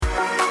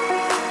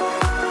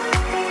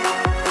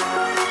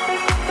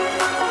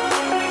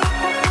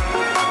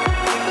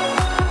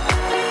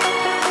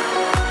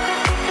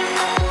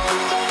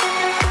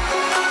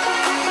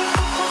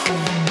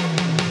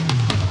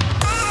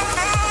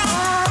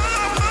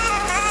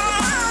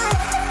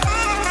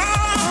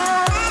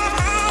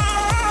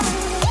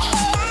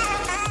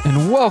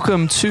and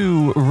welcome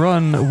to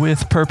Run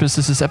with Purpose.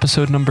 This is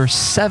episode number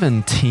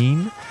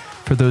 17.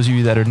 For those of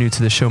you that are new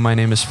to the show, my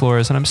name is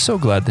Flores, and I'm so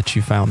glad that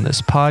you found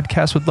this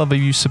podcast. Would love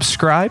if you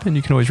subscribe, and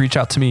you can always reach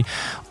out to me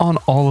on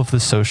all of the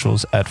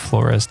socials at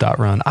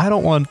flores.run. I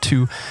don't want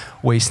to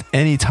waste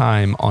any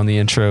time on the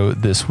intro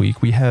this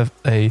week. We have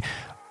a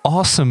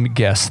awesome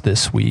guest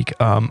this week.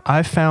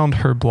 I found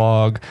her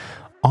blog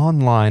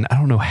online. I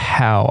don't know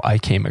how I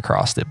came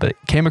across it, but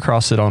came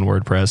across it on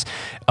WordPress.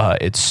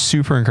 It's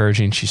super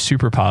encouraging. She's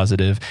super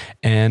positive,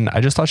 and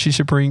I just thought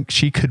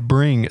she could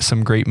bring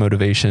some great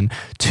motivation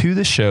to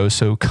the show.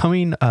 So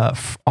coming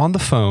on the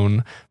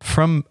phone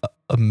from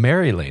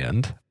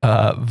Maryland,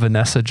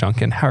 Vanessa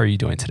Junkin. How are you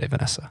doing today,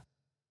 Vanessa?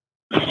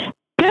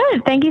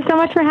 Good. Thank you so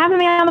much for having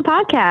me on the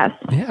podcast.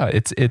 Yeah,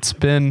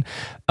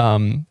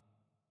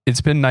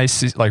 it's been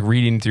nice, like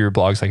reading through your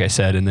blogs, like I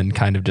said, and then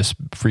kind of just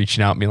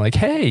reaching out and being like,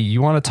 hey,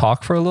 you want to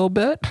talk for a little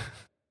bit?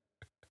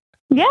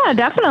 Yeah,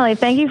 definitely.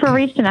 Thank you for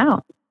reaching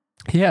out.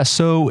 Yeah.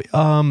 So,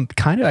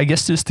 kind of, I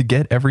guess just to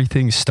get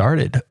everything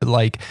started,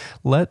 like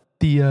let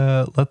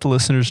the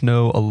listeners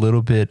know a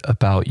little bit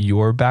about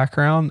your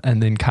background,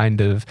 and then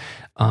kind of,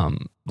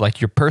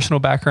 like your personal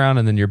background,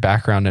 and then your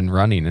background in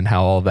running and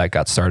how all of that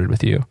got started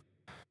with you.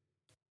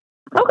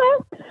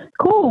 Okay.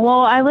 Cool.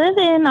 Well, I live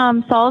in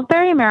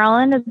Salisbury,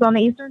 Maryland. It's on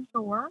the Eastern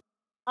Shore.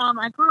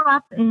 I grew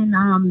up in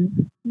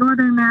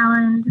Northern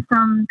Maryland.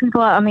 Some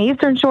people on the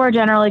Eastern Shore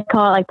generally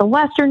call it like the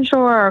Western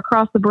Shore, or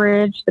across the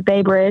bridge, the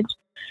Bay Bridge.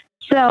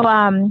 So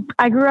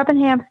I grew up in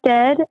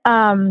Hampstead.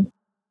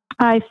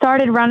 I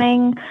started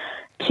running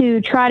to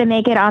try to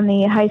make it on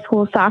the high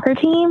school soccer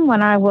team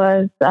when I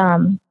was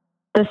the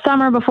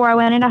summer before I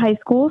went into high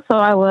school. So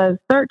I was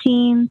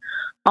 13,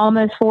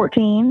 almost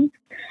 14.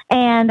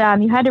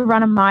 And you had to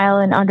run a mile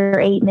in under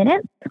 8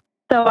 minutes.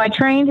 So I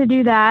trained to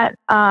do that.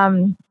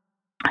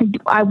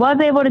 I was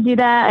able to do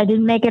that. I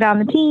didn't make it on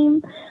the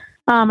team.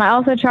 I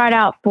also tried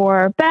out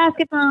for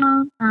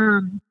basketball.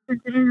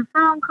 Since it is a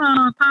phone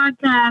call,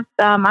 podcast,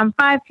 I'm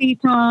 5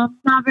 feet tall,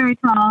 not very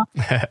tall.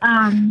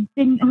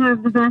 Didn't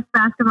have the best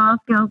basketball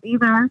skills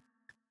either.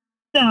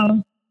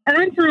 So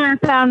eventually I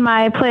found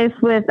my place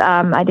with,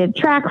 I did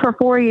track for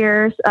 4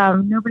 years.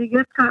 Nobody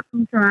gets cut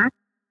from track.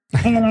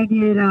 And I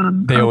did.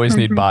 They always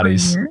need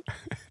bodies.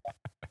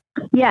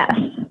 Yes.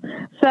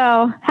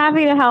 So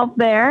happy to help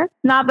there.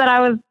 Not that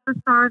I was a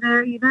star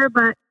there either,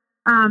 but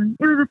it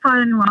was a fun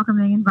and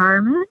welcoming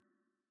environment.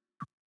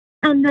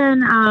 And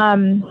then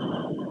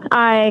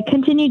I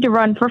continued to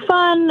run for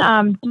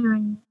fun,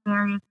 doing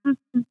various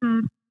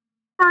distances.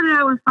 Started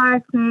out with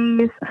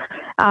 5Ks,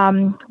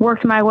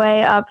 worked my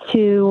way up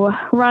to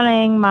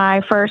running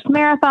my first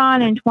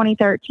marathon in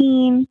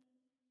 2013.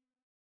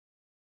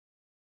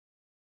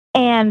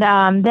 And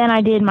then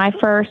I did my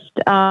first,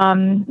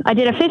 I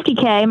did a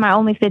 50K, my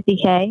only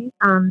 50K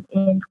in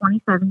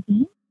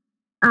 2017.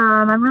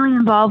 I'm really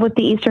involved with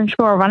the Eastern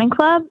Shore Running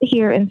Club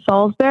here in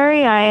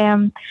Salisbury. I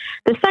am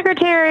the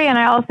secretary, and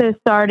I also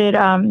started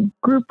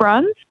group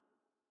runs.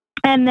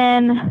 And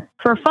then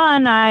for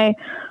fun, the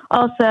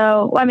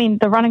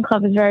running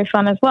club is very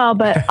fun as well,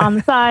 but on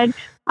the side,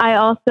 I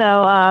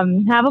also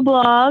have a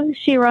blog,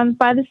 She Runs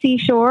by the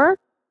Seashore.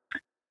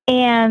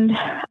 And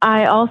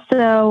I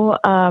also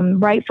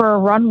write for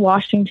Run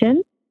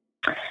Washington.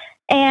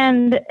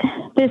 And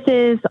this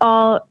is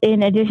all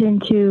in addition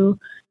to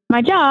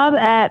my job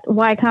at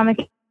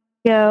Wicomico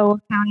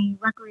County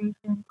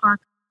Recreation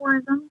Parks and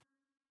Tourism.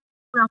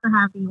 We also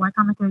have the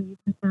Wicomico Youth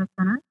and Civic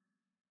Center.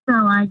 So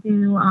I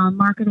do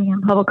marketing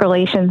and public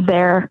relations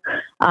there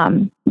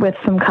with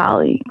some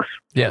colleagues.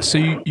 Yeah, so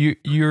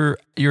you're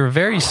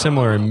very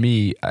similar to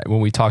me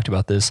when we talked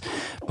about this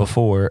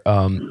before,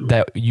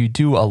 that you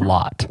do a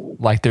lot.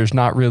 Like there's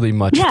not really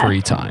much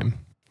free time.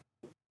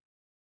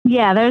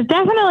 Yeah, there's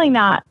definitely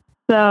not.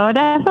 So I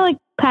definitely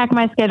pack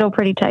my schedule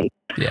pretty tight.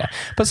 Yeah,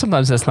 but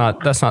sometimes that's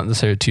not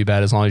necessarily too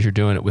bad as long as you're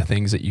doing it with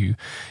things that you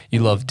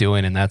love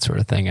doing and that sort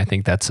of thing. I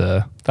think that's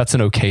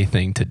an okay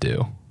thing to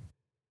do.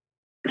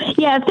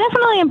 Yeah, it's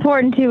definitely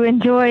important to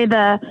enjoy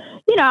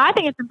I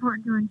think it's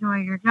important to enjoy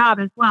your job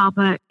as well,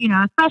 but,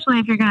 especially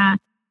if you're going to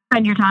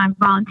spend your time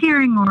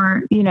volunteering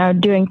or,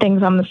 doing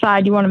things on the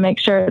side, you want to make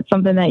sure it's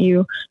something that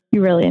you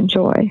really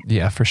enjoy.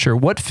 Yeah, for sure.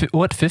 What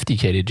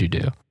 50K did you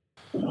do?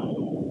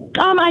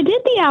 I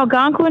did the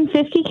Algonquin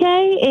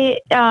 50K.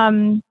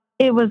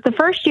 It was the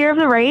first year of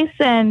the race,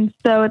 and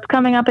so it's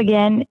coming up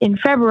again in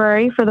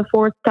February for the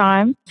 4th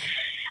time.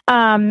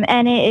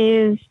 And it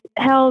is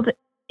held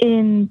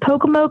in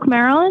Pocomoke,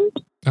 Maryland,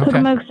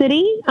 Pocomoke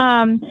City.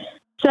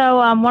 So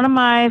one of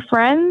my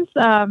friends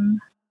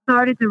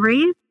started the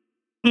race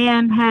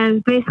and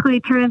has basically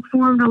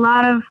transformed a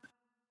lot of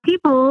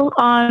people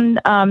on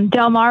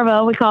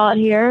Delmarva, we call it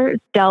here.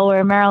 It's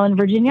Delaware, Maryland,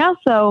 Virginia.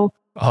 So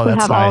we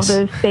have all of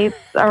those states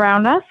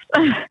around us.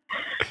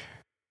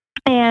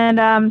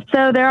 And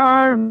so there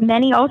are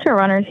many ultra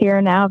runners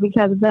here now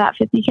because of that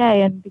 50K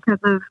and because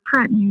of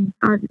Trent who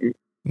started it.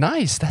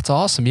 Nice. That's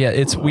awesome.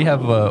 Yeah, we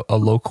have a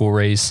local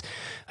race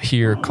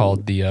here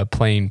called the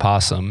Plain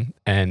Possum,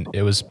 and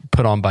it was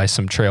put on by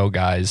some trail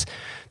guys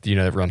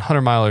that run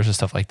 100 milers and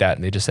stuff like that.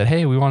 And they just said,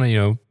 hey, we want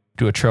to,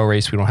 do a trail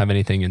race. We don't have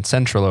anything in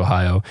Central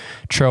Ohio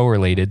trail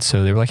related.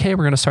 So they were like, hey,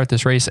 we're going to start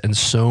this race. And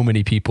so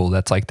many people,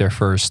 that's like their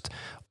first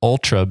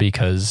ultra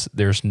because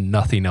there's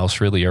nothing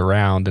else really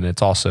around. And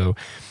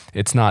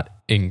it's not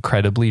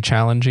incredibly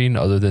challenging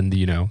other than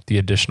the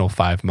additional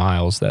 5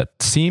 miles that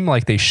seem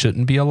like they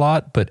shouldn't be a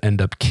lot, but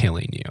end up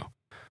killing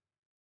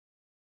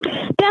you.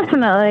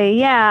 Definitely.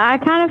 Yeah. I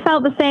kind of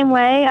felt the same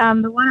way.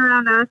 The one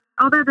around us,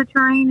 although the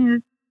terrain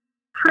is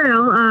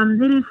trail,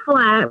 it is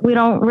flat. We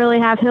don't really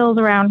have hills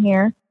around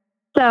here.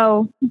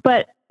 So,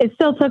 but it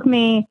still took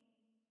me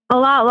a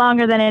lot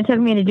longer than it took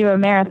me to do a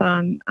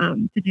marathon,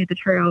 to do the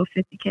trail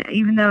 50K,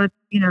 even though it's,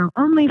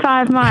 only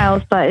 5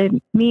 miles, but it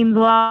means a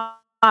lot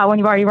when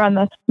you've already run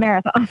the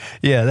marathon.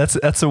 Yeah,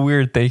 that's a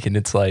weird thinking.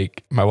 It's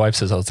like my wife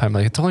says all the time,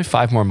 like, it's only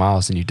 5 more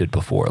miles than you did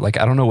before. Like,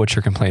 I don't know what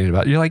you're complaining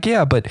about. You're like,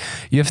 yeah, but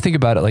you have to think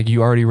about it. Like,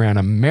 you already ran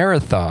a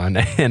marathon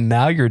and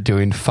now you're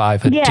doing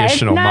 5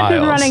 additional miles. Yeah,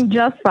 it's not just running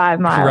just 5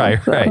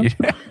 miles. Right.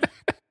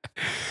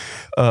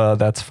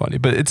 That's funny.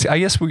 But I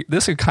guess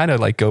this could kind of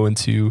like go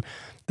into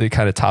the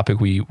kind of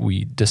topic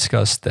we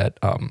discussed that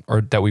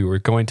we were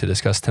going to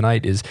discuss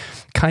tonight is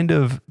kind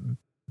of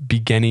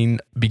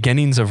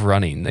beginnings of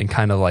running and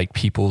kind of like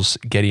people's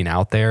getting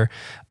out there.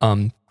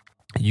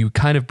 You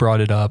kind of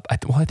brought it up.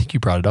 I think you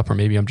brought it up, or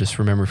maybe I'm just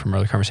remembering from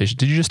earlier conversation.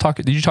 Did you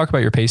talk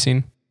about your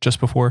pacing just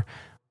before?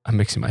 I'm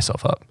mixing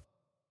myself up.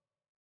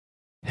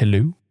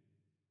 Hello?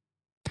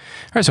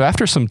 All right, so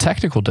after some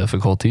technical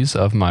difficulties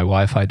of my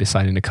Wi-Fi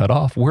deciding to cut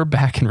off, we're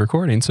back in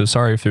recording. So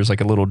sorry if there's like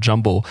a little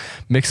jumble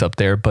mix up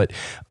there. But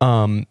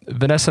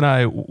Vanessa and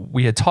I,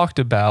 we had talked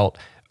about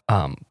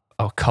a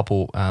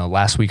couple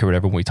last week or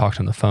whatever when we talked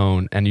on the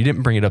phone, and you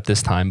didn't bring it up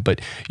this time,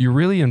 but you're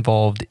really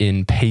involved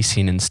in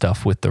pacing and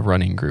stuff with the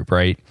running group,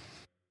 right?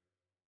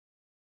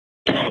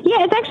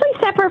 Yeah, it's actually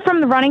separate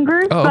from the running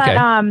group, okay.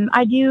 But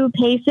I do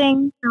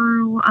pacing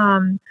through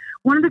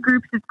one of the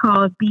groups is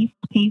called Beast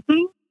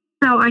Pacing.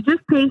 So I just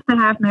paced a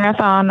half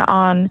marathon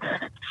on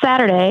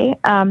Saturday,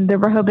 the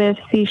Rehoboth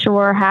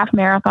Seashore Half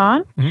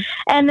Marathon. Mm-hmm.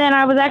 And then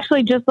I was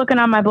actually just looking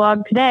on my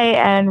blog today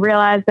and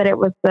realized that it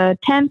was the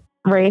 10th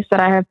race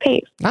that I have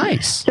paced.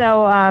 Nice.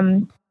 So,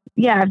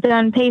 I've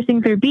done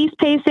pacing through Beast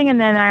Pacing,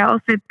 and then I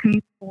also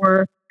paced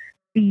for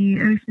the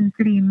Ocean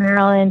City,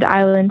 Maryland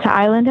Island to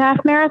Island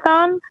Half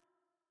Marathon.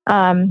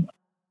 And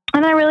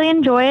I really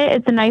enjoy it.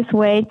 It's a nice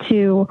way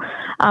to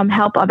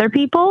help other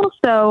people.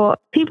 So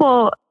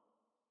people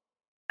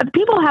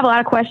have a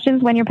lot of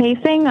questions when you're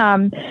pacing.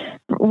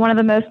 One of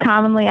the most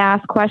commonly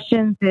asked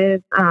questions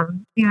is,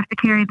 you have to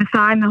carry the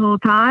sign the whole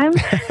time?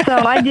 So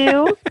I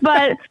do,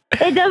 but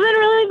it doesn't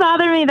really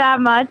bother me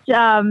that much.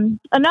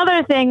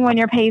 Another thing when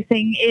you're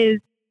pacing is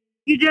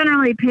you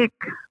generally pick,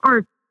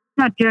 or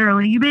not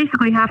generally, you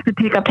basically have to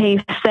pick a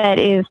pace that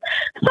is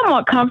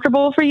somewhat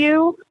comfortable for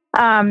you.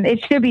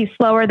 It should be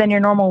slower than your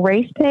normal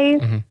race pace.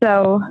 Mm-hmm.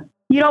 So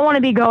you don't want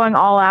to be going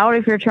all out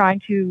if you're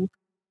trying to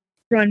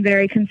run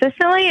very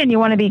consistently, and you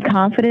want to be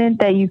confident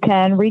that you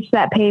can reach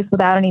that pace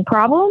without any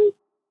problems.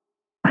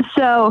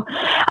 So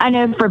I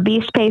know for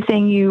Beast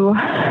Pacing, you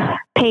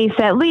pace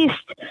at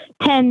least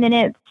 10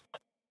 minutes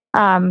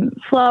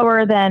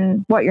slower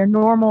than what your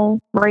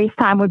normal race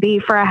time would be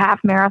for a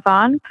half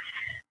marathon.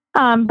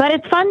 But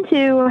it's fun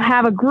to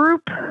have a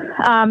group.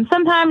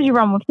 Sometimes you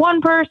run with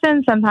one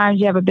person, sometimes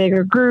you have a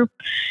bigger group.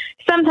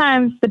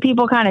 Sometimes the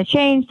people kind of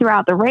change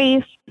throughout the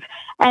race.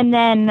 And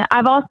then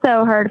I've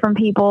also heard from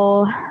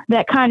people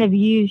that kind of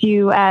use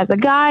you as a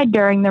guide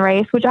during the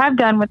race, which I've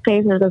done with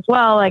pacers as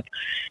well. Like,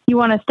 you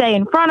want to stay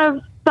in front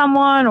of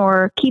someone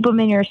or keep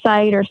them in your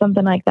sight or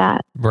something like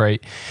that.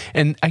 Right.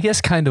 And I guess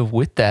kind of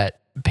with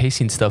that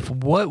pacing stuff,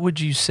 what would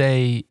you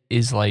say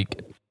is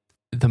like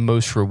the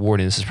most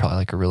rewarding? This is probably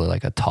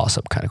like a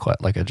toss-up kind of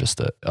like just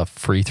a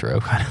free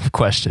throw kind of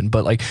question.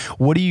 But like,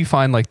 what do you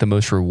find like the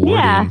most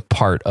rewarding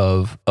part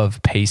of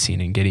pacing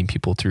and getting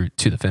people through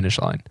to the finish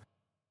line?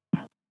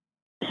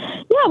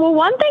 Yeah, well,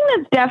 one thing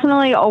that's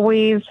definitely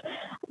always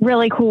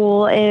really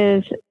cool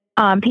is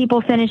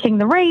people finishing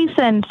the race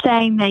and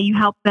saying that you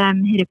helped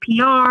them hit a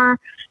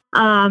PR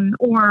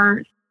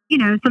or,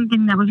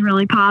 something that was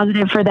really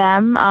positive for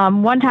them.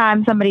 One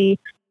time somebody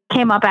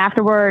came up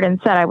afterward and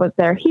said I was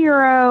their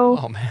hero.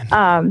 Oh,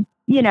 man.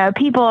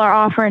 People are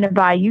offering to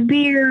buy you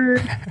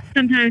beer.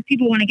 Sometimes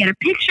people want to get a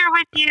picture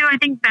with you. I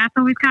think that's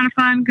always kind of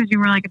fun because you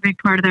were like a big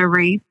part of their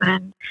race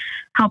and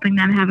helping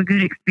them have a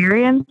good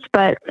experience.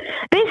 But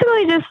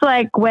basically just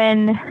like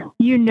when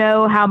you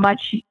know how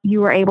much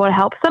you were able to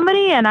help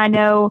somebody. And I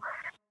know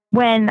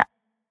when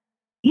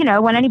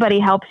anybody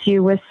helps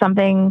you with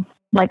something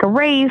like a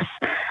race,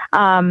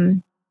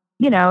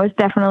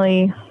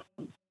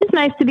 it's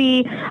nice to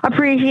be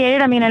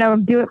appreciated. I mean, I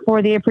don't do it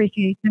for the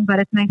appreciation, but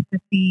it's nice to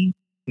see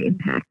the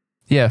impact.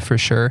 Yeah, for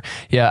sure.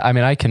 Yeah, I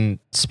mean, I can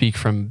speak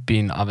from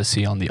being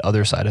obviously on the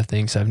other side of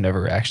things. I've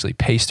never actually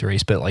paced a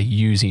race, but like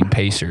using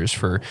pacers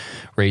for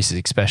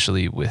races,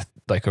 especially with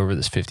like over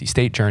this 50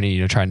 state journey,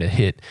 you know, trying to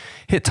hit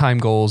time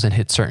goals and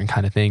hit certain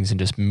kind of things and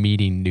just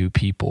meeting new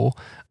people.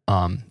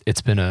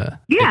 It's been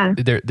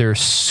they're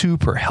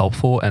super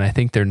helpful, and I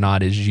think they're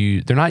not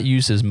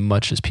used as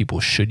much as people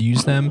should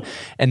use them.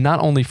 And not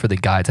only for the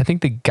guides, I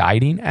think the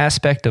guiding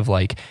aspect of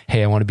like,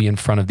 hey, I want to be in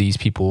front of these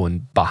people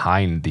and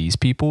behind these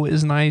people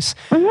is nice.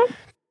 Mm-hmm.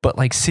 But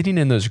like sitting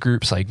in those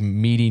groups, like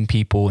meeting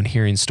people and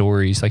hearing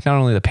stories, like not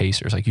only the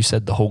pacers, like you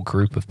said, the whole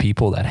group of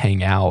people that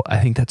hang out, I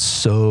think that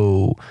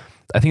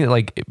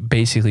like it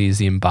basically is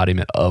the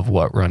embodiment of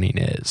what running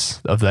is,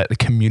 of that the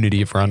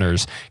community of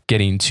runners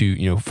getting to,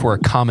 you know, for a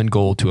common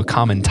goal to a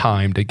common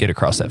time to get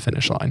across that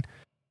finish line.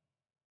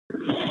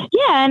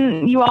 Yeah.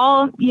 And you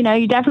all, you know,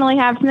 you definitely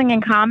have something in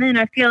common.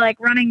 I feel like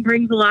running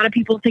brings a lot of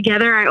people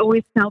together. I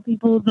always tell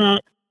people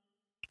that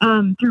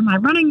through my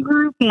running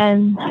group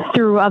and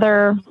through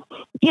other,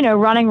 you know,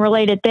 running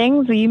related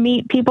things, you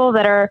meet people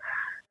that are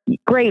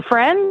great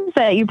friends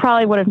that you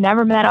probably would have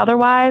never met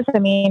otherwise. I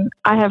mean,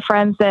 I have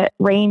friends that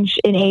range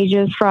in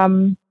ages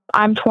from,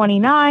 I'm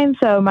 29.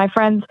 So I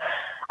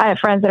have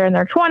friends that are in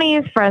their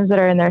 20s, friends that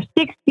are in their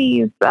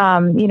 60s,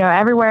 you know,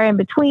 everywhere in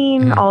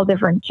between, all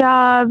different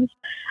jobs,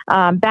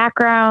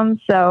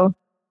 backgrounds. So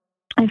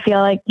I feel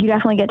like you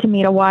definitely get to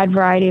meet a wide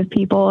variety of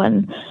people,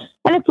 and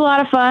it's a lot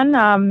of fun.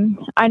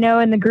 I know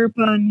in the group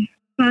on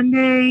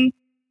Saturday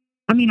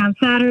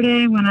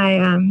when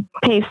I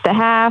paced the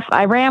half,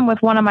 I ran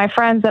with one of my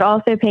friends that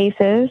also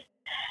paces.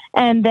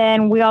 And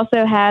then we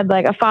also had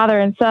like a father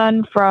and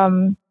daughter,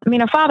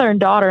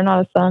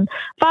 not a son,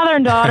 father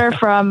and daughter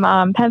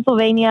from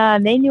Pennsylvania.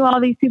 And they knew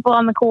all these people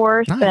on the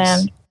course.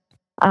 Nice.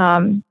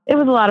 And it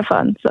was a lot of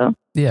fun. So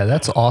yeah,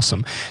 that's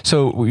awesome.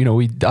 So, you know,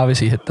 we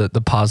obviously hit the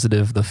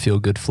positive, the feel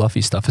good,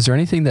 fluffy stuff. Is there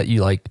anything that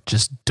you like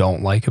just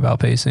don't like about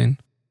pacing?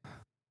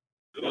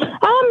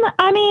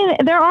 I mean,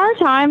 there are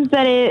times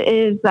that it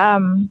is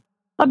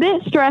a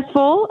bit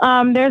stressful.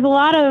 There's a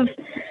lot of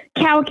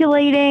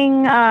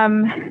calculating.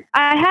 I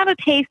have a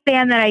pace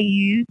band that I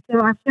use, so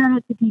I've shown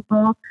it to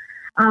people.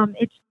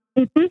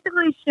 It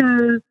basically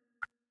shows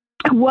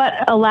what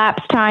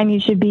elapsed time you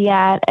should be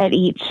at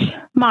each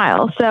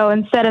mile. So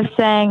instead of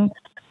saying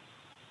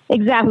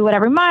exactly what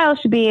every mile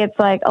should be, it's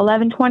like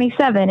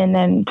 11:27 and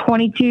then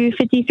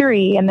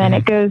 22:53, and then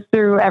it goes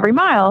through every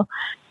mile.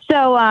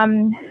 So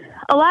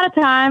a lot of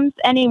times,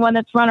 anyone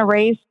that's run a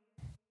race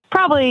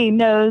probably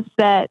knows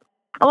that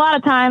a lot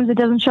of times it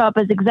doesn't show up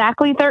as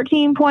exactly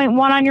 13.1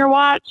 on your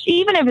watch.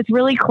 Even if it's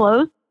really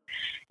close,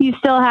 you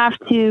still have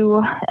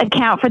to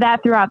account for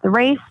that throughout the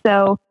race.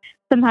 So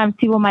sometimes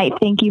people might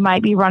think you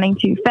might be running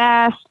too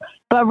fast,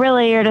 but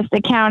really you're just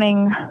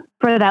accounting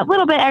for that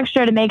little bit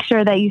extra to make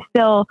sure that you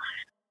still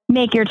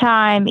make your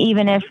time,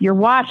 even if your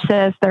watch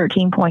says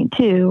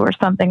 13.2 or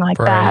something like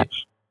that.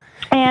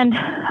 And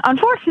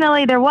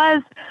unfortunately, there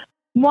was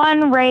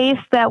one race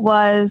that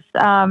was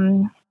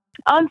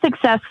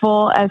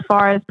unsuccessful as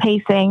far as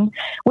pacing,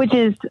 which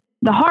is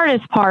the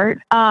hardest part.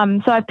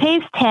 So I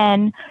paced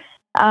 10.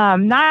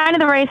 9 of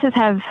the races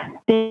have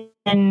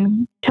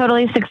been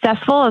totally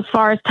successful as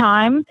far as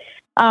time.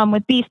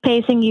 With beast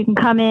pacing, you can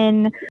come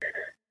in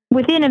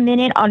within a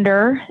minute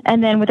under,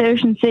 and then with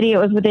Ocean City, it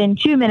was within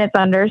 2 minutes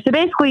under. So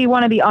basically, you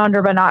want to be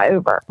under, but not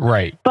over.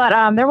 Right.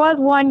 But there was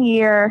one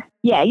year,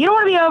 you don't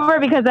want to be over,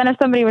 because then if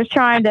somebody was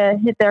trying to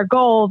hit their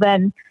goal,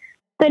 then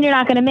you're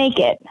not going to make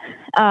it.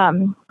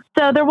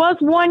 So there was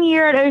one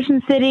year at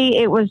Ocean City,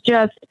 it was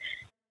just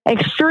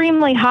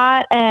extremely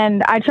hot,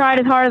 and I tried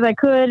as hard as I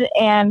could,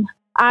 and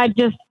I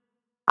just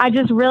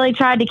really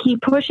tried to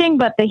keep pushing,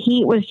 but the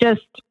heat was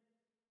just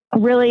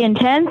really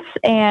intense,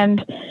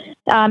 and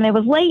it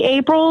was late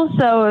April,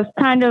 so it was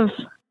kind of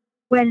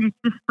when it's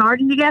just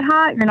starting to get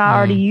hot. You're not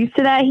already used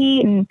to that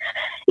heat, and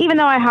even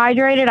though I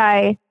hydrated,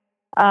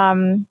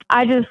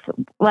 I just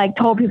like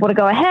told people to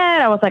go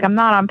ahead. I was like, I'm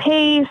not on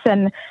pace,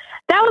 and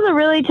that was a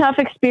really tough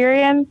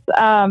experience.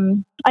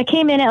 I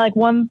came in at like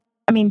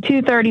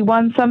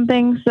 2:31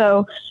 something,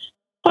 so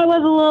I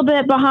was a little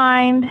bit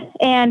behind,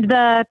 and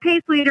the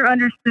pace leader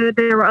understood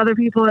there were other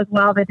people as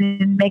well that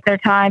didn't make their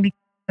time because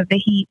of the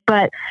heat.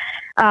 But,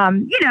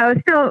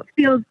 it still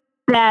feels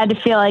bad to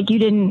feel like you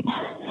didn't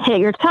hit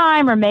your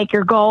time or make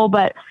your goal.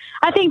 But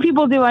I think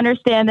people do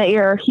understand that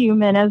you're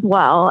human as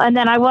well. And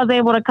then I was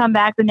able to come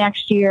back the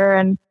next year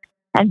and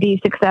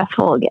be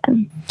successful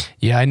again.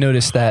 Yeah, I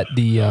noticed that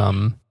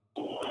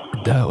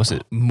was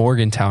it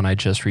Morgantown I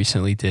just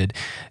recently did,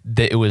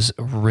 that it was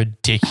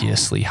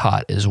ridiculously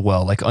hot as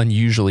well, like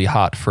unusually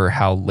hot for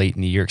how late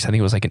in the year, because I think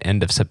it was like an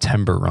end of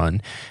September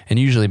run, and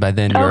usually by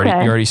then you're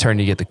already starting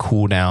to get the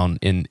cool down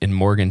in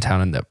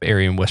Morgantown, in the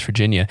area in West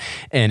Virginia,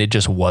 and it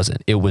just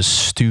wasn't. It was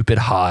stupid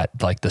hot,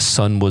 like the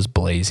sun was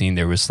blazing,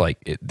 there was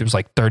like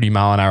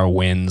 30-mile-an-hour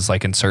winds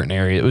like in certain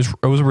areas.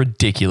 It was a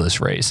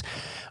ridiculous race.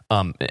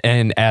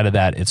 And out of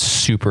that, it's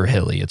super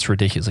hilly. It's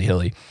ridiculously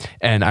hilly.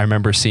 And I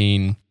remember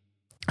seeing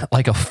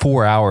like a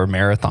 4-hour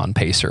marathon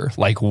pacer,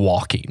 like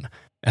walking.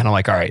 And I'm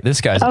like, all right,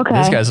 this guy's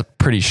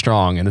pretty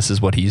strong, and this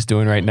is what he's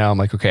doing right now. I'm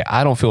like, okay,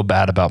 I don't feel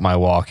bad about my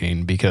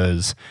walking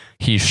because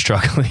he's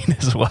struggling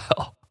as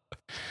well.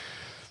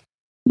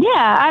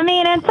 Yeah, I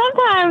mean, and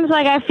sometimes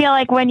like I feel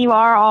like when you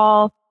are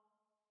all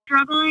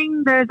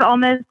struggling, there's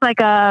almost like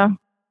a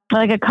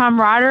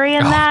camaraderie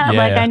in that. Yeah,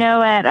 like I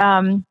know at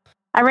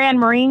I ran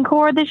Marine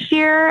Corps this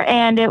year,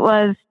 and it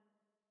was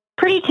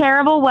pretty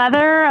terrible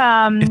weather.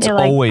 It's it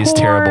always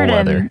terrible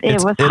weather.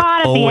 It was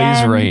hot at the end.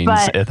 It always rains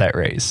but, at that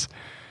race.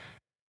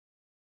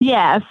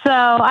 Yeah, so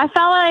I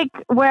felt like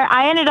where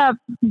I ended up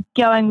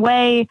going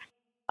way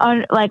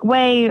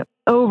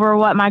over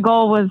what my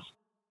goal was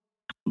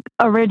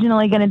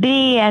originally going to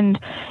be, and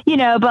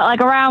but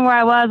like around where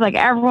I was, like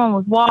everyone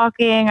was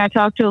walking. I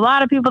talked to a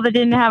lot of people that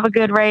didn't have a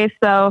good race,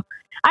 so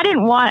I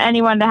didn't want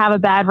anyone to have a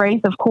bad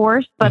race, of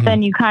course, but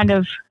then you kind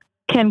of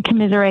can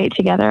commiserate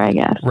together, I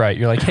guess. Right.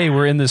 You're like, hey,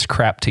 we're in this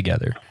crap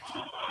together.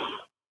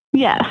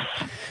 Yes.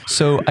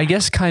 So I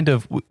guess kind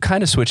of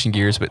switching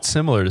gears, but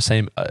similar to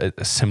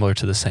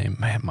the same.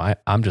 Man,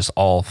 I'm just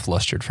all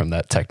flustered from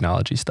that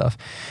technology stuff.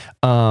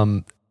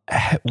 No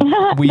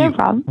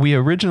problem. We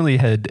originally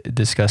had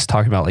discussed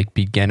talking about like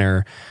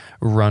beginner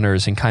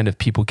runners and kind of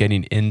people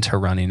getting into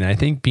running. And I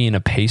think being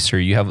a pacer,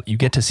 you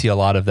get to see a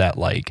lot of that,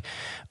 like,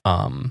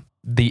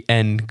 the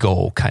end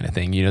goal kind of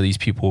thing. These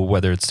people,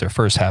 whether it's their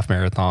first half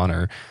marathon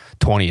or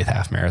 20th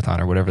half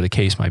marathon or whatever the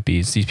case might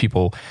be, these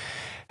people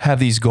have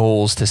these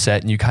goals to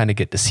set, and you kind of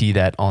get to see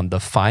that on the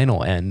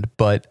final end.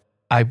 But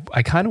I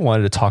kind of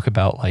wanted to talk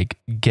about like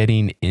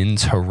getting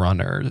into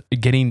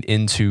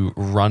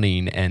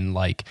running and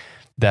like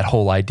that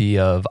whole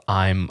idea of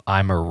I'm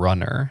a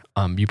runner.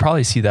 You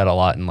probably see that a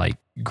lot in like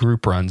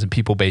group runs, and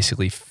people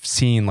basically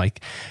seeing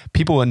like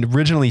people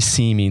originally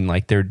seeming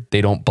like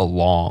they don't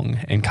belong,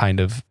 and kind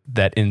of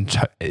that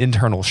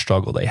internal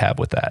struggle they have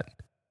with that.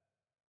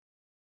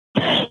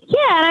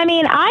 Yeah, and I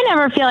mean, I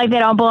never feel like they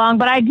don't belong,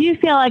 but I do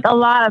feel like a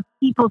lot of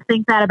people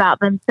think that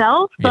about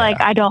themselves. Yeah. Like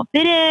I don't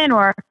fit in,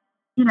 or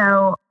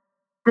that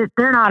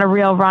they're not a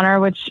real runner,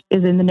 which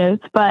is in the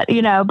notes. But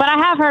but I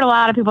have heard a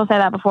lot of people say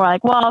that before.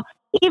 Like, well,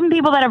 even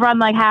people that have run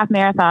like half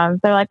marathons,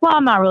 they're like, well,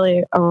 I'm not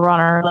really a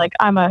runner. Like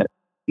I'm a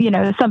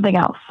something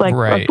else, like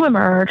a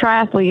swimmer or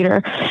triathlete,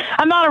 or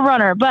I'm not a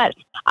runner. But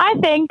I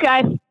think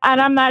and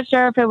I'm not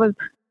sure if it was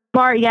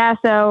Bart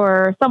Yasso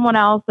or someone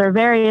else or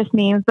various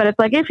memes, but it's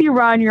like, if you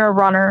run, you're a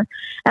runner.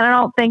 And I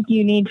don't think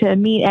you need to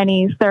meet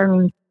any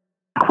certain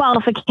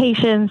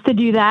qualifications to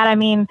do that. I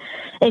mean,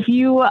 if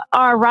you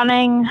are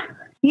running,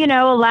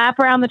 a lap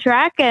around the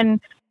track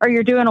or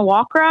you're doing a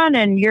walk run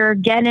and you're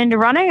getting into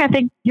running, I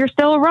think you're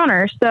still a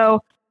runner.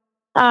 So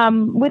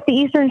with the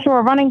Eastern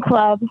Shore Running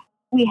Club,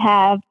 we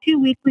have 2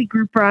 weekly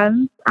group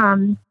runs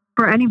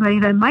for anybody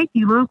that might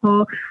be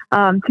local,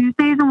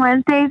 Tuesdays and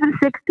Wednesdays at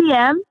 6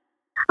 p.m.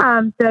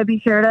 So be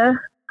sure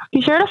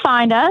to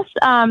find us.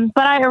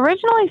 But I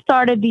originally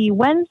started the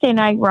Wednesday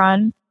night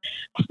run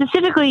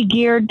specifically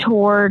geared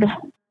toward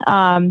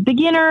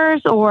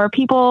beginners or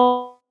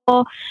people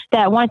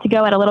that wanted to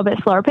go at a little bit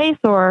slower pace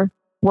or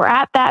were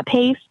at that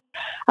pace.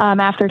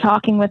 After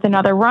talking with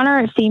another runner,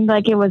 it seemed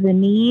like it was a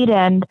need,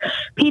 and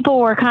people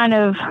were kind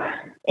of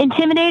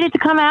intimidated to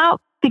come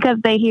out because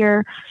they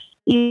hear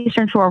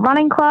Eastern Shore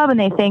Running Club and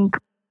they think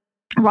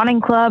running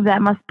club,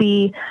 that must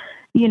be,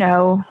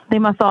 they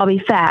must all be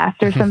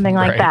fast or something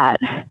like that.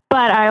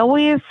 But I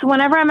always,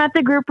 whenever I'm at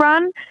the group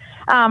run,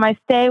 I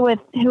stay with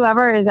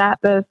whoever is at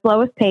the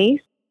slowest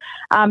pace.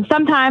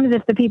 Sometimes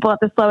if the people at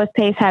the slowest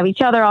pace have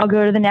each other, I'll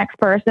go to the next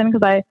person,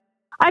 because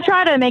I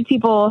try to make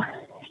people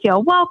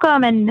feel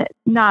welcome and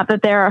not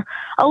that they're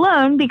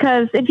alone,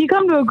 because if you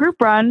come to a group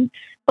run,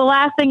 the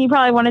last thing you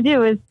probably want to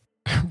do is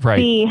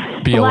be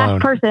the alone.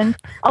 last person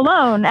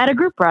alone at a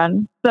group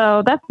run.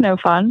 So that's no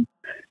fun.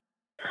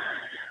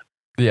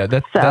 Yeah,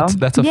 that's a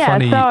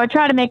funny. So I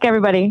try to make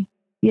everybody.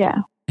 Yeah.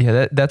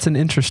 Yeah, that's an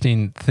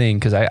interesting thing,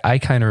 because I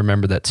kind of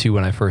remember that too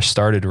when I first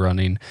started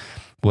running.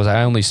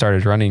 I only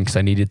started running because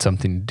I needed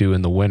something to do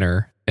in the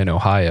winter in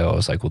Ohio. I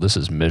was like, well, this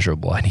is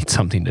miserable. I need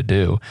something to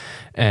do,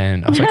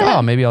 and I was like,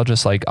 oh, maybe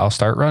I'll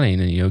start running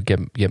and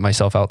get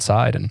myself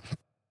outside. And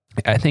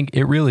I think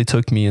it really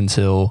took me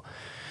until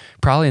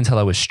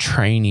I was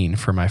training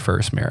for my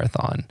first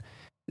marathon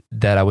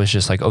that I was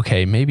just like,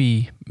 okay,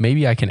 maybe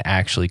I can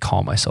actually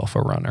call myself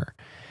a runner.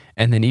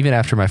 And then even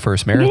after my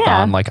first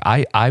marathon, like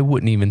I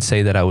wouldn't even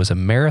say that I was a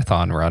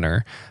marathon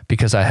runner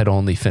because I had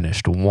only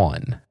finished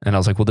one. And I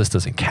was like, well, this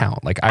doesn't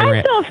count. Like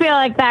I still feel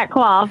like that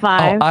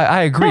qualifies. Oh,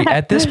 I agree.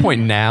 At this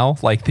point now,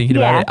 like thinking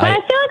about it. But I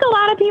feel like a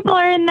lot of people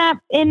are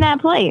in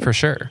that place. For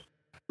sure.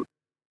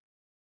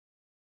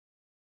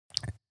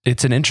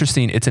 It's an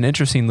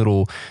interesting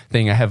little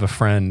thing. I have a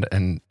friend,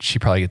 and she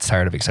probably gets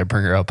tired of it because I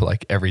bring her up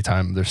like every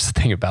time there's a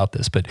thing about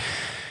this, but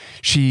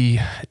she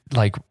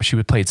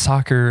would play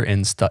soccer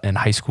in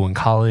high school and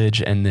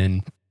college, and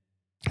then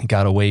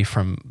got away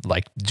from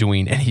like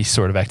doing any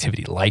sort of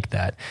activity like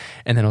that.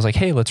 And then I was like,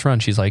 hey, let's run.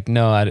 She's like,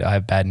 no, I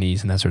have bad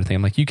knees and that sort of thing.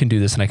 I'm like, you can do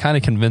this. And I kind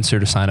of convinced her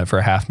to sign up for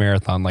a half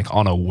marathon, like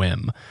on a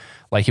whim.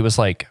 Like it was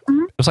like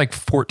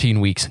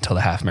 14 weeks until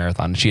the half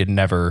marathon. She had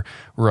never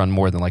run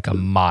more than like a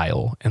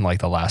mile in like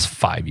the last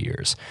 5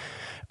 years.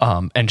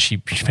 And she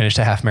finished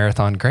a half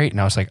marathon great. And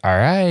I was like, all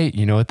right,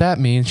 you know what that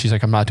means? She's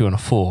like, I'm not doing a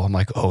full. I'm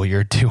like, oh,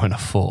 you're doing a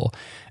full.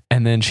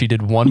 And then she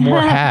did one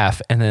more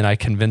half. And then I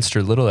convinced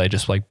her literally, I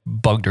just like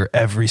bugged her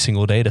every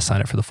single day to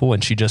sign up for the full.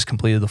 And she just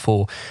completed the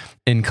full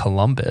in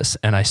Columbus.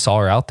 And I saw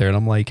her out there and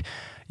I'm like,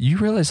 you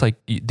realize like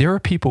there are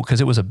people,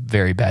 because it was a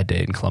very bad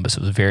day in Columbus.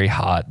 It was very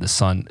hot. The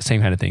sun,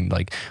 same kind of thing,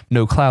 like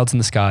no clouds in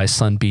the sky,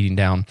 sun beating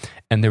down.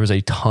 And there was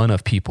a ton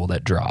of people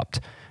that dropped.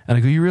 And I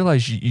go, you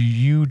realize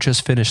you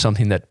just finished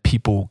something that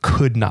people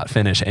could not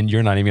finish, and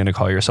you're not even going to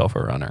call yourself a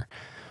runner,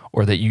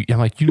 or that you. I'm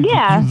like, you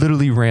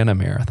literally ran a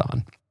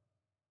marathon.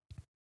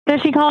 Does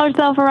she call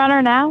herself a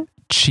runner now?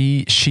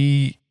 She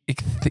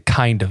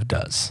kind of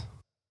does,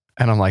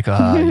 and I'm like,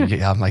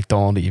 yeah. I'm like,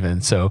 don't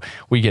even. So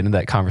we get into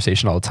that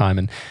conversation all the time,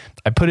 and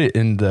I put it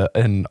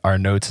in our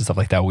notes and stuff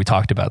like that. We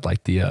talked about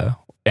like the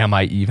am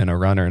I even a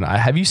runner? And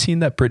have you seen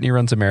that Brittany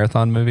Runs a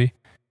Marathon movie?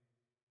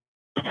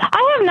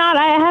 I have not.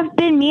 I have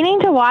been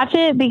meaning to watch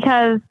it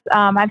because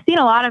I've seen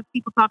a lot of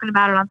people talking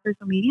about it on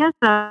social media.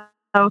 So,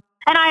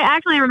 and I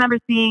actually remember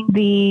seeing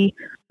the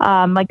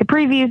like the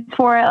previews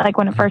for it, like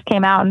when it first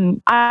came out.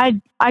 And I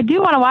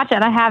do want to watch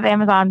it. I have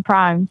Amazon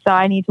Prime, so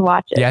I need to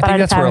watch it. Yeah, I think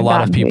that's where a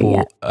lot of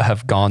people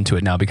have gone to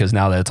it now, because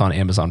now that it's on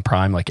Amazon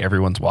Prime, like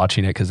everyone's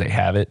watching it because they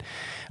have it.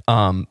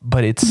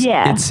 But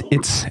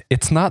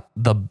it's not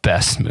the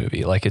best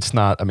movie. Like it's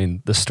not, I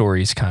mean, the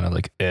story's kind of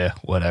like,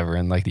 whatever.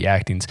 And like the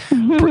acting's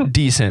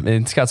decent,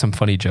 and it's got some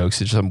funny jokes.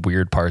 There's some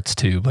weird parts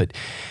too, but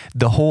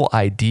the whole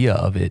idea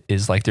of it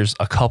is like, there's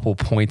a couple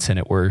points in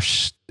it where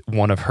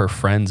one of her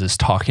friends is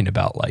talking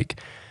about like,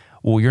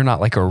 well, you're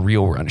not like a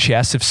real runner. She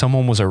asked if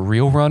someone was a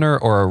real runner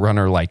or a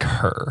runner like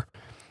her.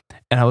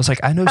 And I was like,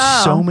 I know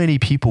so many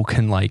people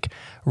can like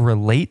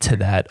relate to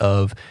that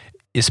of,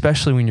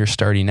 especially when you're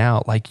starting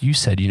out, like you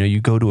said, you know,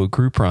 you go to a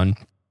group run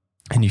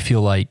and you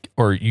feel like,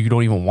 or you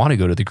don't even want to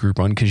go to the group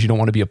run because you don't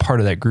want to be a part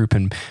of that group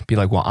and be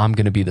like, well, I'm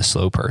going to be the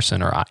slow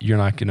person, or I'm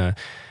not going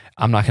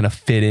to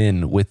fit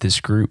in with this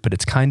group. But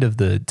it's kind of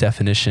the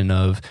definition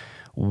of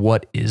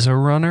what is a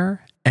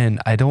runner.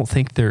 And I don't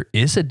think there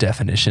is a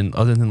definition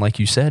other than, like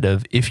you said,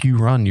 of if you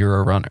run, you're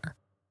a runner.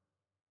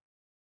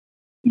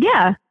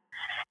 Yeah.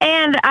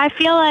 And I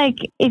feel like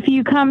if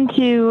you come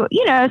to,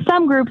 you know,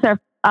 some groups are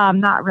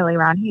not really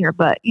around here,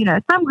 but, you know,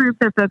 some groups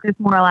are focused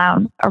more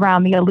around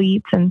the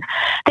elites and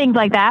things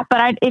like that.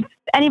 But if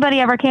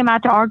anybody ever came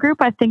out to our group,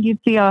 I think you'd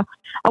see a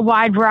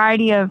wide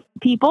variety of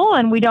people,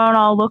 and we don't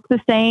all look the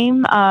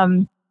same.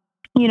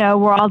 You know,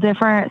 we're all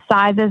different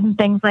sizes and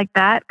things like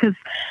that. Because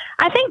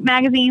I think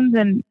magazines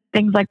and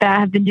things like that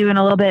have been doing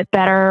a little bit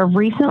better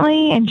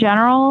recently in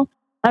general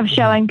of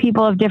showing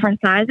people of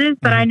different sizes.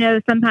 But I know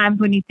sometimes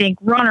when you think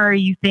runner,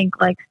 you think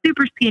like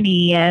super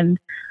skinny and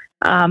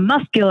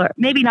muscular,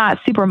 maybe not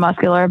super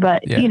muscular,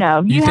 but you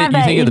know, you think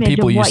of the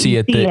people you see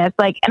as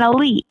like an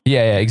elite.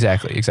 Yeah,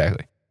 exactly.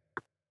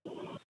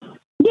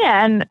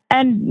 Yeah,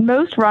 and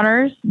most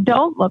runners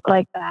don't look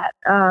like that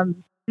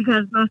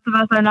because most of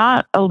us are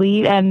not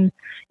elite, and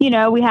you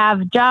know, we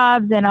have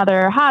jobs and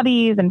other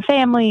hobbies and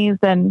families,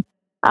 and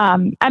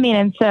I mean,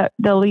 and so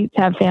the elites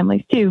have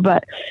families too,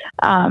 but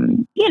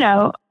you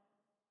know,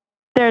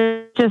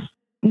 there's just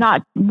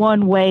not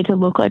one way to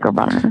look like a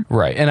runner.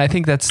 Right. And I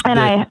think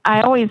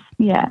I always,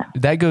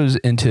 that goes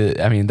into,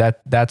 I mean,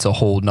 that's a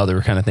whole nother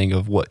kind of thing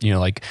of what, you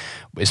know, like,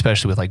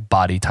 especially with like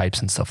body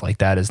types and stuff like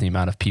that, is the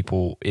amount of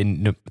people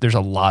there's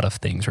a lot of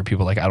things where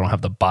people are like, I don't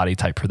have the body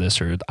type for this,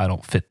 or I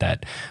don't fit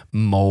that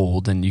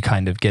mold. And you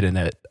kind of get in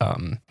that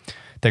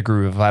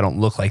groove of, I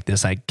don't look like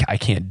this, I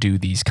can't do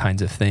these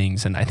kinds of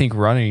things. And I think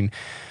running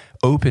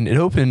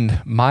opened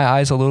my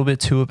eyes a little bit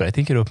to it, but I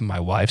think it opened my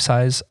wife's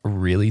eyes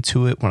really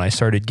to it when I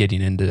started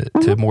getting into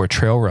to more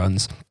trail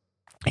runs,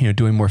 you know,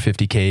 doing more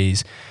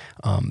 50Ks,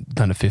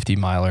 done a 50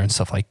 miler and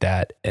stuff like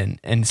that.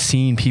 And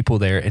seeing people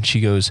there, and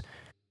she goes,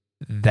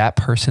 that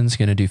person's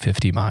going to do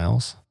 50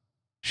 miles.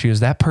 She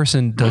goes, that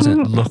person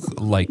doesn't look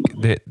like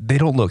they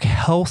don't look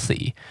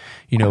healthy,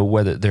 you know,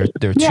 whether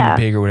they're too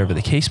big or whatever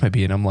the case might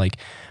be. And I'm like,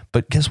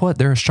 but guess what?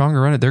 They're a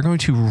stronger runner. They're going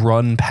to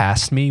run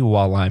past me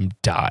while I'm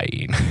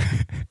dying.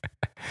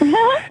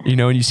 You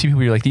know, and you see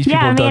people, you're like, these people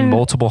have done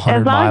multiple 100-mile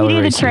races. As long as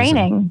you do the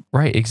training.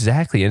 Right,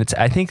 exactly. And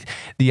I think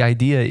the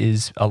idea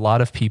is a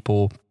lot of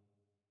people,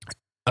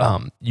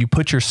 you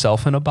put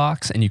yourself in a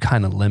box and you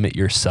kind of limit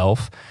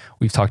yourself.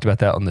 We've talked about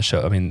that on the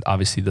show. I mean,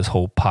 obviously this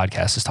whole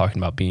podcast is talking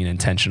about being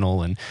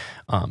intentional and,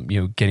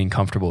 you know, getting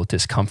comfortable with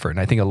discomfort. And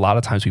I think a lot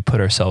of times we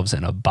put ourselves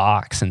in a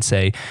box and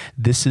say,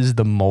 this is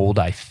the mold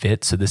I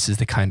fit. So this is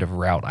the kind of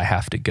route I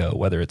have to go.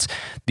 Whether it's,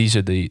 these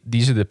are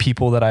the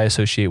people that I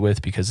associate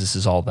with, because this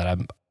is all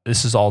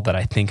that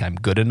I think I'm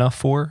good enough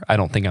for. I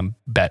don't think I'm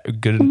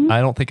good. I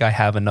don't think I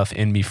have enough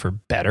in me for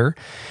better.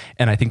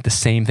 And I think the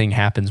same thing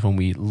happens when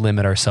we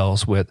limit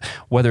ourselves with,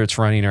 whether it's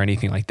running or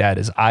anything like that,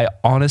 is I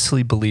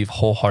honestly believe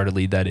wholeheartedly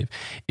that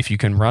if you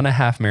can run a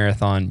half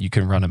marathon, you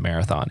can run a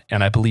marathon.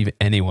 And I believe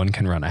anyone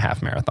can run a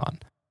half marathon.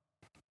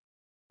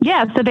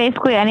 Yeah. So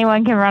basically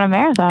anyone can run a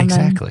marathon.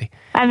 Exactly.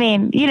 Then. I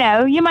mean, you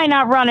know, you might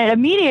not run it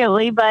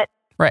immediately, but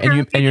Right.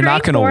 And you're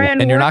not going to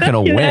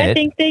win it. I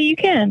think that you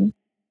can.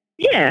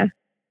 Yeah.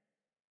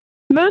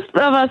 Most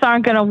of us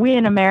aren't going to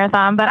win a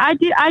marathon, but I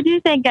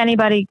do think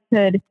anybody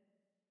could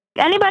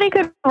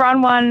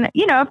run one,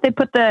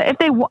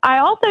 I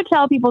also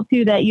tell people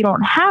too that you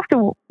don't have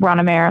to run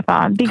a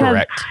marathon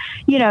because, Correct.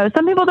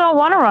 Some people don't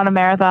want to run a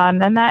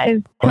marathon, and that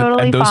is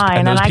totally fine.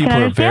 And those I can people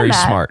are understand very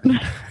that. smart.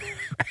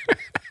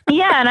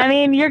 Yeah. And I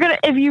mean,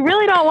 if you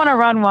really don't want to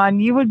run one,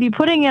 you would be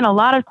putting in a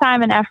lot of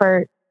time and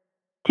effort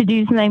to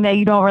do something that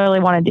you don't really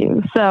want to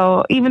do.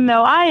 So even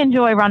though I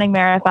enjoy running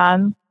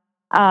marathons,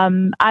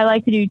 I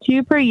like to do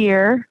 2 per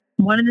year,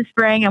 one in the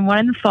spring and one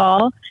in the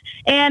fall.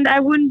 And I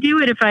wouldn't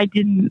do it if I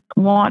didn't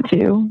want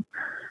to.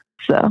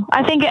 So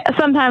I think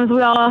sometimes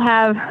we all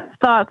have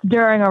thoughts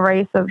during a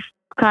race of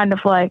kind of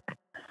like,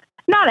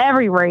 not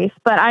every race,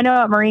 but I know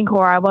at Marine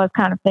Corps, I was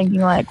kind of thinking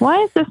like, why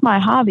is this my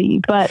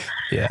hobby? But,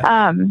 yeah.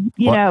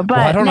 but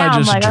why don't now I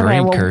just I'm like,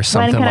 drink okay, well, or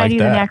something when can like I do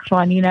that? the next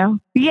one,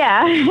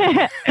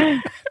 Yeah.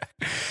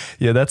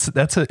 Yeah,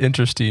 that's an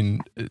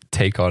interesting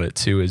take on it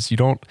too, is you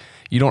don't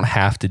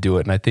have to do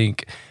it. And I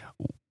think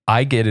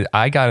I get it.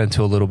 I got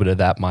into a little bit of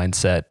that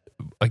mindset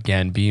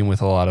again, being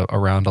with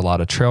around a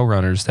lot of trail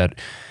runners that,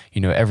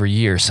 every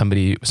year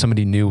somebody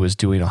new was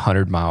doing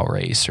 100-mile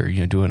race or,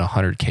 doing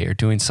 100K or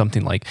doing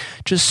something like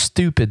just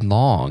stupid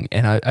long.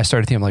 And I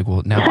started thinking like,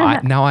 well,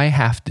 now I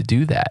have to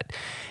do that.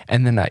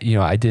 And then,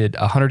 I did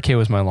 100K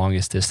was my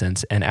longest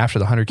distance. And after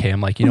the 100K, I'm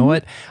like, you know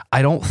what?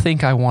 I don't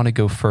think I want to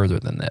go further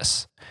than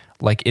this.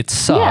 Like it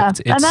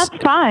sucked. Yeah, and that's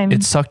fine.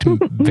 It sucked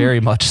very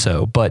much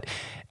so. But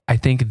I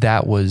think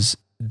that was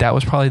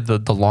probably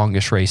the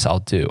longest race I'll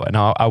do. And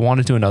I want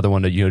to do another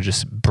one to,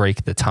 just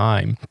break the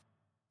time.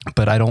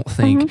 But I don't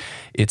think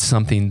it's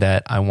something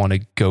that I want to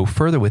go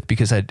further with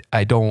because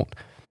I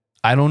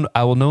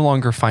will no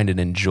longer find it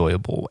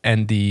enjoyable.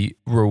 And the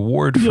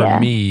reward for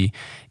me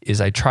is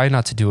I try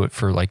not to do it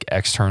for like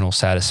external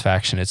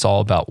satisfaction. It's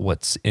all about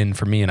what's in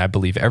for me. And I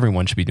believe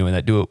everyone should be doing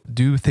that.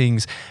 Do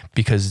things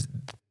because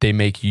they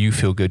make you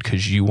feel good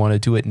because you want to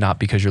do it, not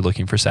because you're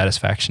looking for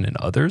satisfaction in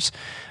others.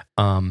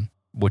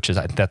 Which is,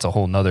 that's a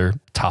whole nother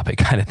topic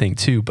kind of thing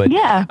too. But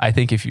I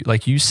think if you,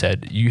 like you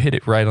said, you hit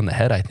it right on the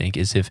head, I think,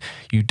 is if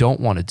you don't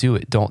want to do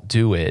it, don't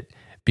do it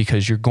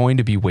because you're going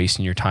to be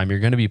wasting your time. You're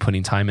going to be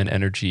putting time and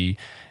energy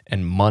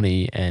and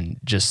money and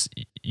just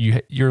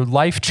your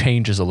life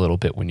changes a little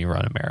bit when you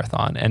run a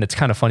marathon. And it's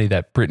kind of funny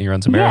that Brittany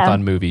Runs a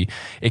Marathon movie.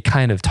 It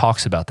kind of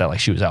talks about that. Like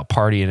she was out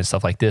partying and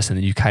stuff like this. And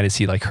then you kind of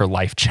see like her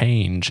life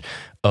change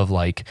of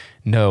like,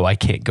 no, I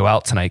can't go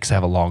out tonight because I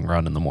have a long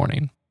run in the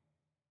morning.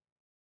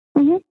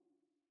 Mm-hmm.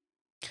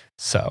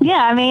 So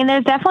yeah, I mean,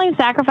 there's definitely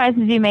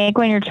sacrifices you make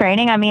when you're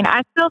training. I mean,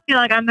 I still feel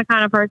like I'm the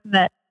kind of person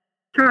that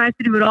tries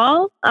to do it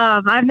all.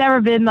 I've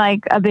never been like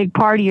a big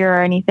partier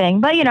or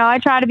anything, but I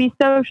try to be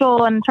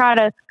social and try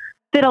to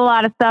fit a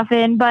lot of stuff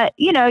in. But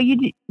you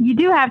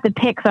do have to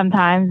pick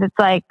sometimes. It's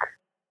like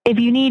if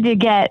you need to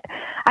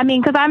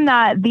because I'm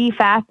not the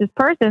fastest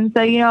person,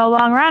 so a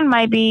long run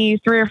might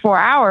be 3 or 4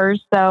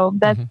 hours. So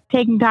that's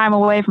taking time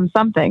away from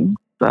something.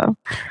 So.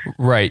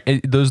 Right.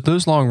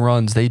 Those long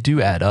runs, they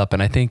do add up.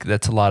 And I think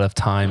that's a lot of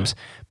times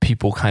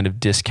people kind of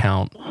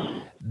discount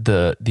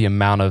the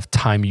amount of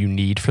time you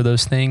need for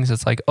those things.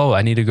 It's like, oh,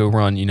 I need to go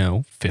run,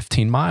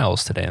 15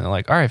 miles today. And they're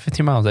like, all right,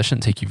 15 miles, that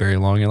shouldn't take you very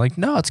long. You're like,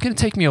 no, it's going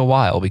to take me a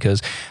while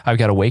because I've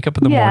got to wake up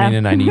in the morning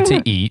and I need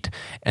to eat.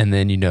 And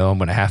then, I'm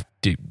going to have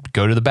to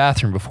go to the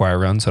bathroom before I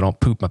run so I don't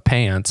poop my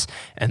pants.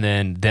 And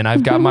then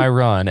I've got my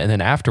run. And then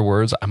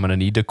afterwards, I'm going to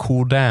need to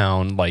cool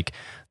down. Like,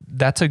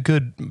 that's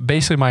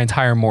basically my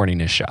entire morning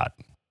is shot.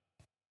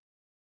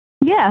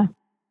 Yeah.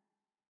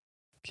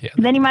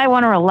 Then you might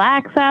want to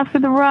relax after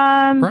the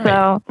run. Right.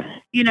 So,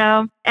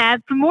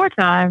 add some more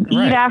time. Eat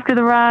after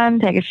the run,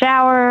 take a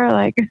shower.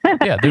 Like,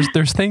 yeah,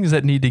 there's things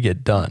that need to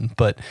get done.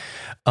 But,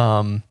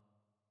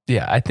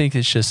 I think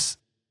it's just,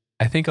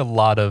 a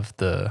lot of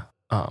the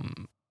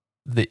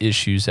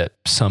issues that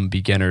some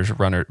beginner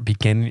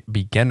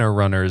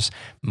runners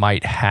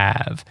might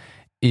have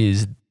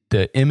is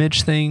the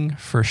image thing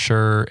for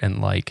sure. And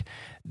like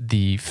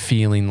the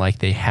feeling like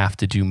they have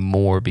to do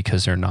more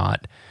because they're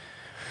not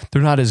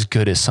as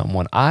good as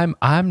someone. I'm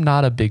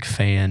not a big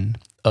fan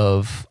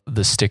of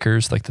the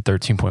stickers like the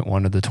 13.1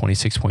 or the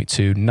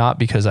 26.2, not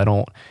because I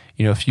don't,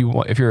 if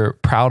you're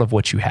proud of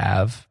what you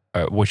have,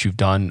 what you've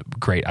done,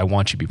 great. I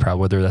want you to be proud,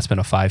 whether that's been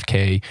a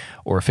 5K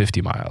or a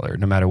 50 miler,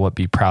 no matter what,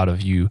 be proud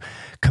of you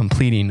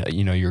completing,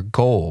 your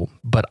goal.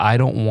 But I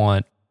don't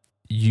want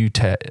you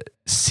to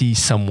see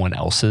someone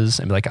else's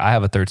and be like, I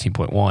have a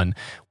 13.1.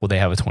 Well, they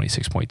have a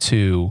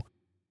 26.2,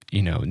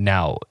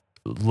 now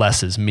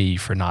less is me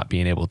for not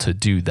being able to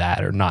do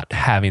that or not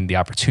having the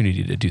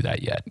opportunity to do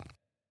that yet.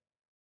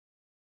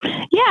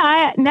 Yeah,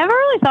 I never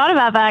really thought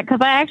about that because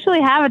I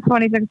actually have a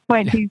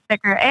 26.2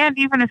 sticker and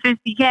even a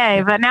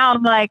 50K. But now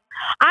I'm like,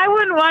 I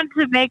wouldn't want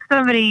to make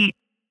somebody,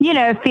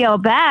 feel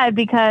bad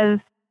because,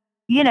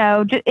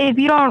 if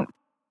you don't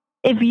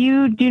if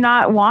you do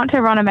not want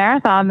to run a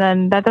marathon,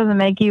 then that doesn't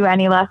make you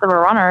any less of a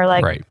runner.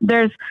 Like Right.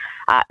 there's,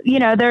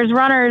 there's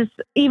runners,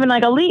 even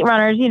like elite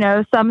runners,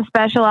 some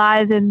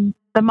specialize in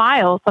the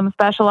mile, some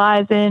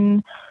specialize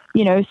in,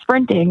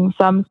 sprinting,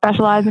 some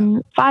specialize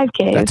in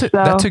 5K.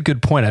 That's a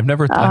good point. I've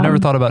never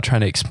thought about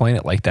trying to explain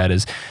it like that.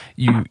 Is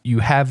you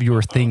have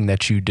your thing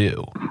that you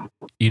do,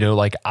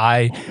 like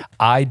I'm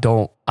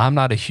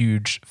not a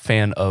huge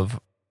fan of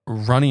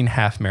running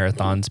half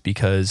marathons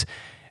because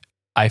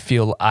I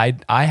feel I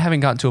haven't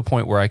gotten to a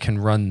point where I can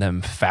run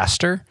them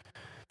faster.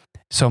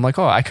 So I'm like,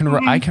 I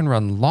can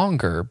run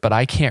longer, but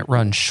I can't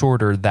run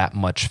shorter that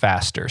much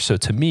faster. So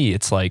to me,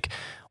 it's like,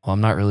 well,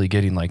 I'm not really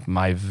getting like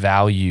my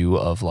value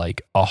of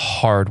like a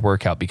hard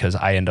workout because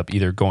I end up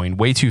either going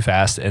way too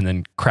fast and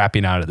then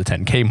crapping out at the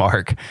 10K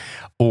mark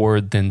or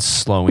then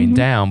slowing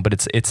down.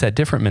 But it's that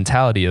different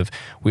mentality of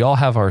we all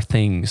have our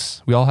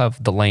things. We all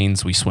have the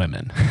lanes we swim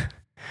in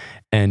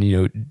and,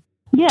 do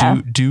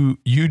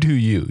you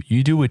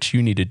do what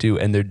you need to do.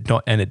 And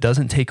it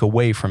doesn't take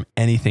away from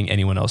anything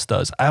anyone else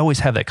does. I always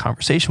have that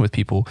conversation with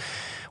people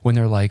when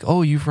they're like,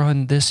 oh, you've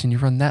run this and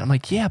you've run that. I'm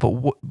like, yeah,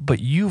 but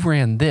you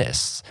ran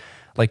this.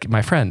 Like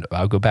my friend,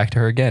 I'll go back to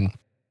her again.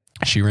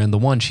 She ran the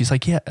one. She's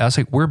like, yeah. I was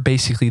like, we're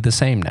basically the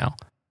same now.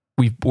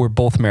 We're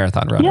both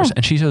marathon runners. Yeah.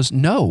 And she goes,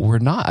 no, we're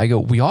not. I go,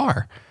 we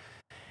are.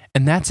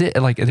 And that's it.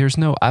 Like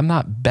I'm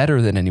not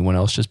better than anyone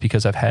else just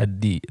because I've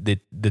had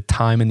the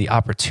time and the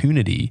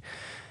opportunity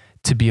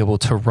to be able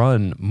to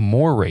run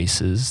more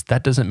races.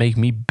 That doesn't make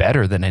me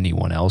better than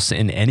anyone else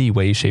in any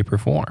way, shape, or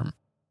form.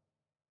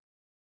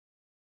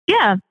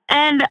 Yeah.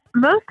 And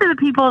most of the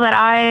people that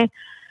I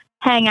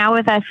hang out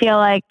with, I feel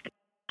like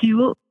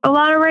do a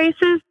lot of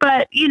races,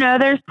 but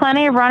there's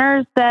plenty of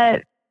runners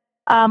that,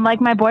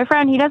 like my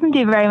boyfriend, he doesn't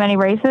do very many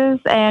races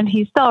and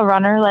he's still a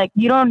runner. Like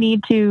you don't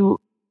need to,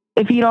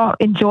 if you don't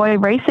enjoy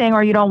racing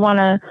or you don't want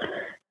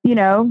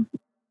to,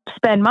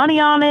 spend money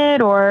on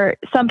it, or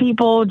some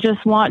people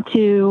just want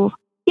to,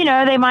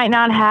 they might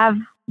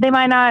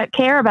not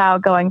care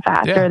about going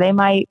faster. Yeah. They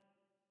might,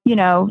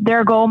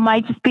 their goal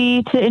might just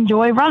be to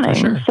enjoy running.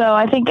 Sure. So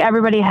I think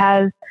everybody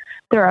has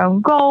their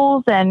own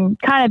goals, and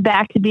kind of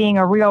back to being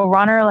a real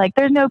runner. Like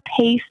there's no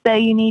pace that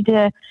you need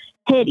to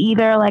hit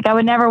either. Like I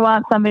would never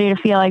want somebody to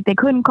feel like they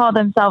couldn't call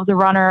themselves a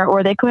runner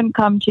or they couldn't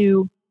come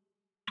to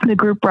the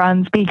group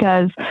runs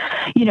because,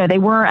 they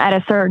weren't at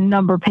a certain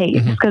number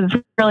pace, because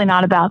it's really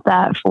not about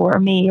that for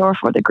me or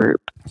for the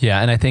group.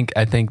 Yeah. And I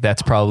think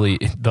that's probably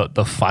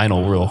the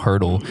final real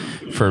hurdle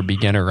for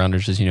beginner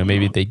runners is,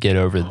 maybe they get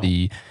over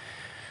the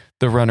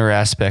runner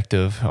aspect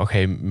of,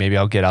 okay, maybe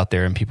I'll get out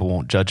there and people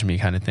won't judge me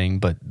kind of thing.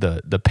 But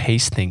the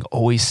pace thing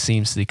always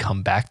seems to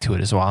come back to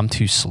it as well. I'm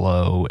too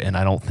slow and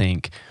I don't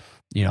think,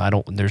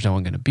 there's no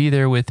one going to be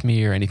there with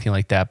me or anything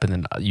like that. But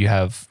then you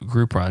have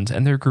group runs,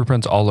 and there are group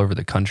runs all over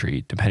the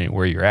country, depending on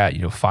where you're at.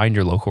 Find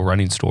your local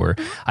running store.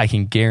 I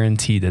can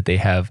guarantee that they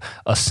have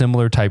a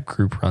similar type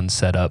group run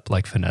set up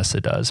like Vanessa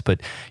does.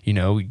 But,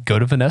 go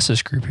to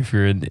Vanessa's group if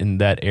you're in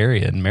that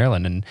area in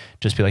Maryland and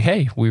just be like,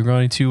 hey, we're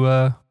going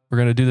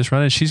to do this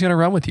run and she's going to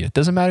run with you. It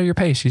doesn't matter your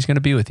pace. She's going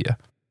to be with you.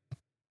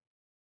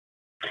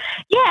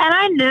 Yeah. And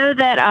I know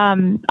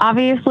that,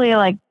 obviously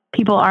like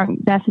people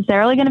aren't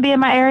necessarily going to be in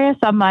my area.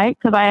 Some might,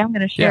 because I am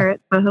going to share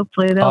it, but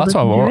hopefully they'll that's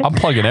why I'm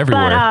plugging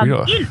everywhere.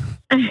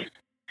 But,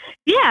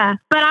 yeah.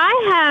 But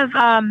I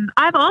have,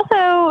 I've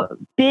also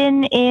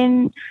been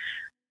in,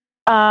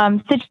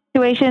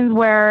 situations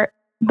where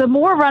the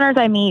more runners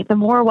I meet, the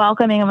more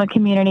welcoming of a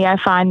community I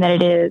find that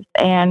it is.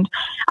 And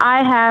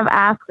I have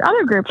asked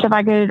other groups if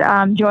I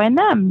could join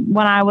them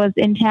when I was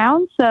in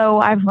town. So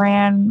I've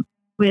ran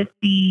with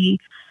the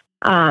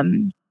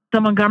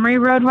Montgomery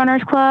Road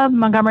Runners Club,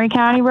 Montgomery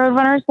County Road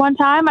Runners one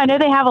time. I know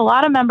they have a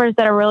lot of members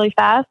that are really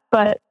fast,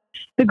 but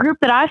the group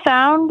that I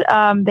found,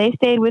 they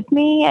stayed with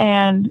me,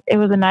 and it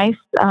was a nice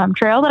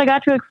trail that I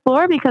got to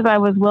explore because I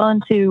was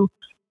willing to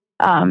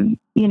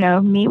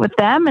meet with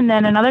them. And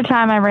then another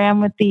time I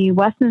ran with the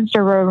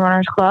Westminster Road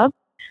Runners Club.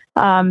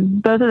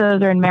 Both of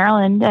those are in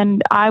Maryland,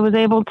 and I was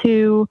able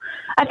to,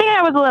 I think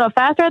I was a little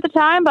faster at the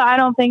time, but I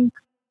don't think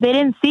they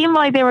didn't seem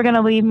like they were going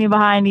to leave me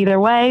behind either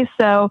way.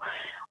 So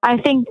I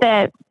think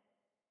that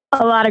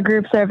a lot of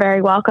groups are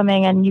very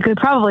welcoming, and you could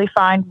probably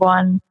find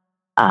one,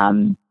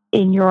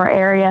 in your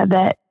area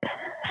that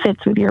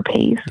fits with your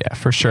pace. Yeah,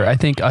 for sure. I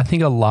think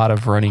a lot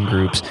of running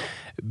groups,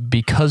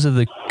 because of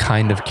the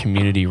kind of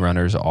community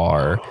runners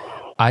are,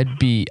 I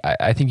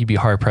think you'd be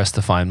hard pressed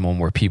to find one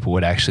where people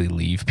would actually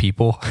leave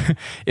people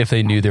if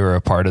they knew they were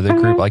a part of the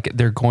group. Like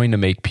they're going to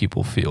make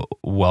people feel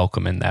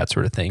welcome and that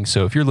sort of thing.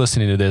 So if you're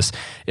listening to this,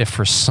 if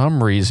for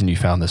some reason you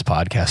found this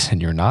podcast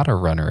and you're not a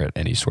runner at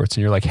any sorts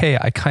and you're like, hey,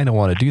 I kind of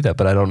want to do that,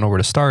 but I don't know where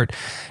to start,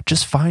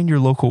 just find your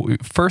local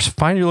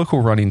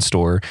running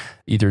store.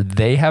 Either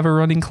they have a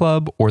running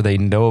club or they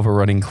know of a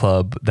running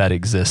club that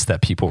exists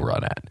that people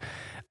run at.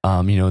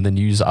 And then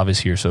use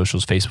obviously your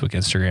socials, Facebook,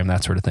 Instagram,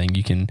 that sort of thing.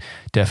 You can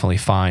definitely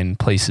find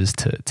places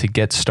to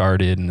get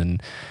started, and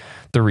then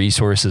the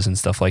resources and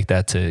stuff like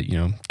that to,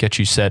 get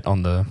you set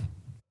on the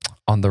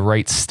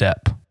right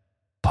step,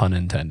 pun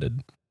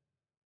intended.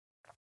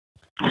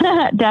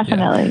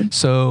 Definitely. Yeah.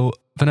 So,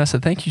 Vanessa,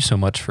 thank you so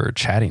much for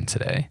chatting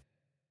today.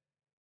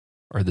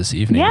 Or this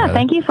evening. Yeah, rather.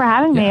 Thank you for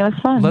having me. It was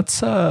fun.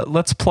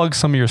 Let's plug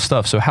some of your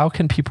stuff. So how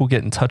can people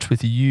get in touch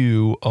with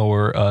you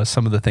or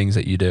some of the things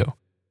that you do?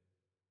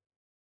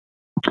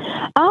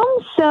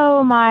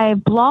 So my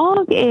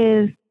blog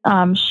is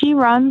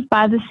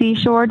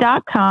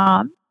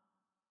sherunsbytheseashore.com.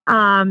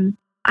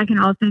 I can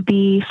also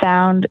be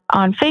found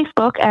on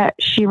Facebook at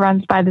She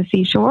Runs by the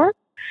Seashore.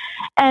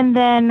 And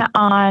then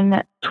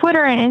on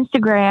Twitter and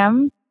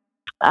Instagram,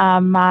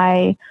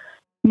 my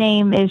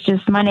name is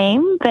just my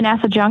name,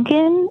 Vanessa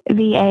Junkin,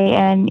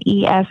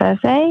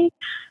 VANESSA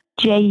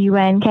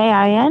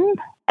JUNKIN.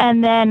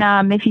 And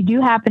then if you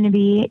do happen to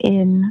be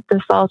in the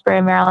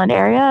Salisbury, Maryland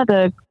area,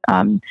 the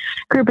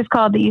group is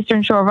called the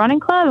Eastern Shore Running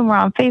Club, and we're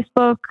on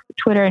Facebook,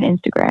 Twitter, and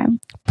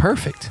Instagram.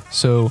 Perfect.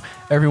 So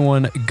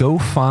everyone go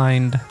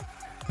find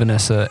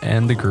Vanessa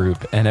and the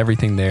group and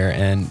everything there.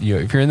 And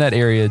if you're in that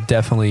area,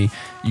 definitely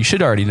you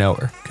should already know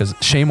her, because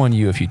shame on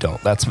you if you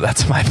don't. That's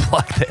my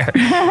plug there.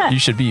 You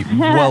should be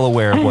well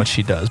aware of what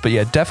she does. But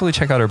yeah, definitely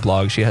check out her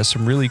blog. She has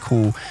some really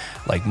cool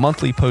like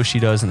monthly posts she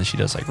does, and then she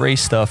does like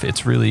race stuff. It's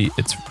very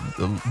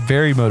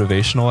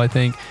motivational, I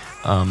think.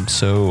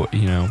 So,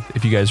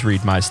 if you guys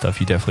read my stuff,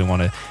 you definitely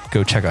want to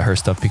go check out her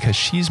stuff, because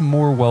she's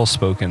more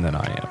well-spoken than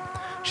I am.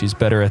 She's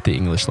better at the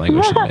English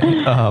language than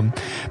me.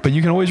 But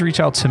you can always reach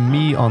out to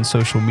me on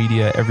social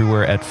media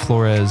everywhere at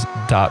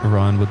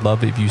flores.run. Would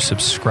love if you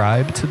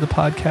subscribe to the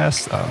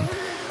podcast,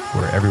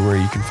 or everywhere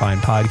you can find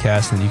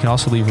podcasts. And you can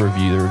also leave a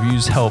review. The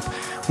reviews help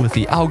with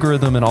the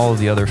algorithm and all of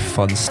the other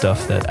fun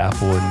stuff that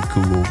Apple and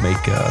Google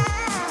make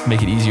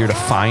it easier to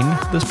find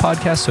this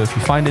podcast. So if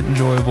you find it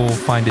enjoyable,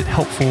 find it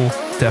helpful,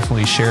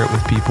 definitely share it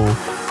with people.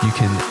 You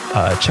can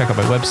check out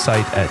my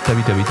website at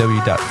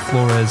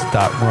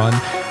www.flores.run.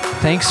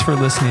 Thanks for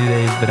listening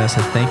today,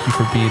 Vanessa. Thank you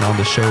for being on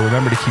the show.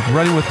 Remember to keep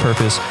running with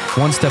purpose,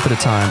 one step at a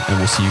time, and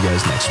we'll see you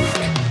guys next week.